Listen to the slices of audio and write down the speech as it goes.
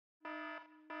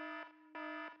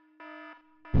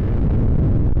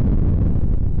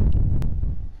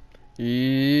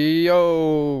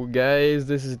Yo guys,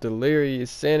 this is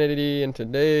Delirious Sanity, and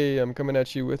today I'm coming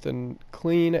at you with a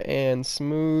clean and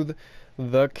smooth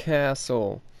the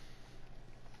castle.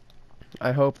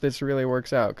 I hope this really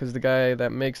works out, because the guy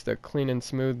that makes the clean and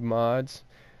smooth mods,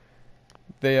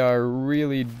 they are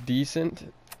really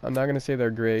decent. I'm not going to say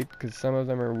they're great, because some of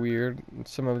them are weird, and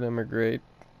some of them are great.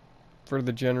 For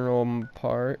the general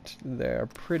part, they're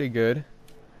pretty good.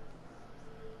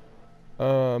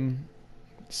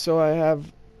 So I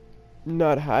have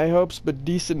not high hopes, but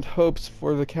decent hopes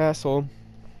for the castle.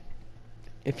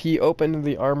 If he opened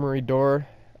the armory door,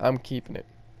 I'm keeping it.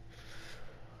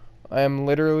 I am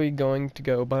literally going to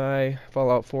go buy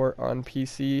Fallout 4 on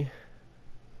PC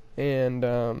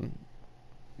and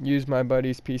use my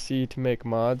buddy's PC to make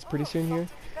mods pretty soon here.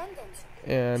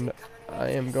 And I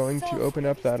am going to open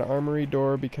up that armory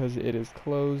door because it is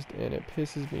closed and it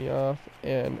pisses me off.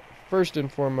 And first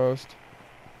and foremost,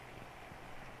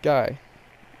 guy,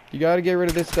 you gotta get rid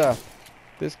of this stuff.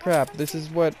 This crap. This is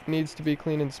what needs to be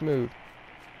clean and smooth.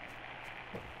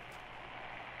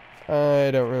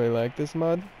 I don't really like this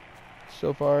mod.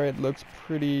 So far it looks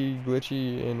pretty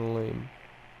glitchy and lame.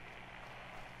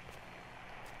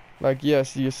 Like,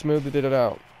 yes, you smoothed it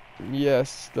out.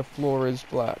 Yes, the floor is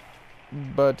flat.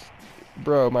 But,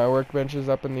 bro, my workbench is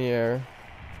up in the air.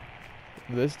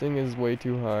 This thing is way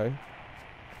too high.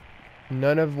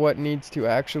 None of what needs to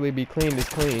actually be cleaned is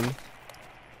cleaned.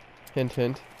 Hint,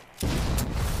 hint.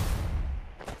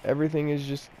 Everything is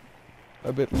just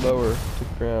a bit lower to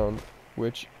the ground,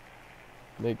 which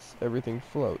makes everything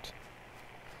float.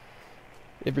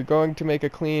 If you're going to make a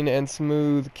clean and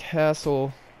smooth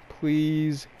castle,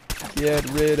 please get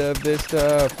rid of this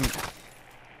stuff.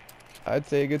 I'd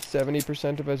say a good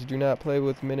 70% of us do not play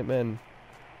with Minutemen.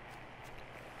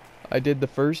 I did the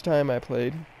first time I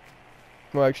played.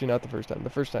 Well, actually not the first time. The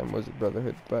first time was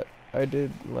Brotherhood, but I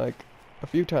did like a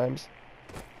few times.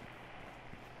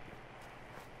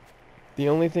 The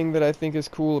only thing that I think is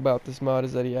cool about this mod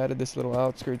is that he added this little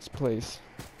outskirts place.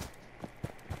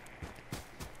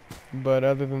 But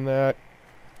other than that,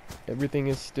 everything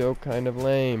is still kind of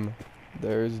lame.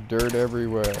 There's dirt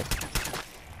everywhere.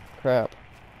 Crap.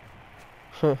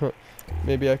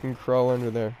 Maybe I can crawl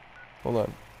under there. Hold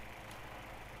on.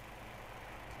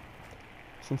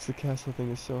 Since the castle thing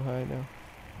is so high now.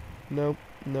 Nope,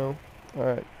 no.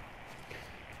 Alright.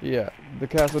 Yeah, the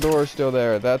castle door is still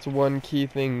there. That's one key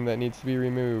thing that needs to be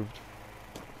removed.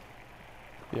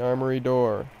 The armory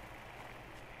door.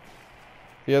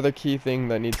 The other key thing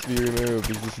that needs to be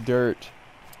removed is this dirt.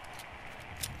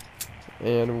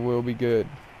 And we'll be good.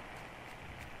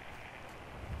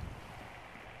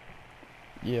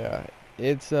 Yeah,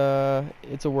 it's a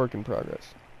work in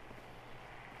progress.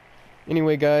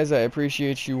 Anyway, guys, I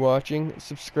appreciate you watching.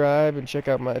 Subscribe and check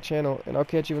out my channel, and I'll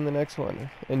catch you in the next one.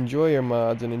 Enjoy your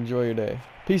mods and enjoy your day.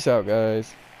 Peace out,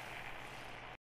 guys.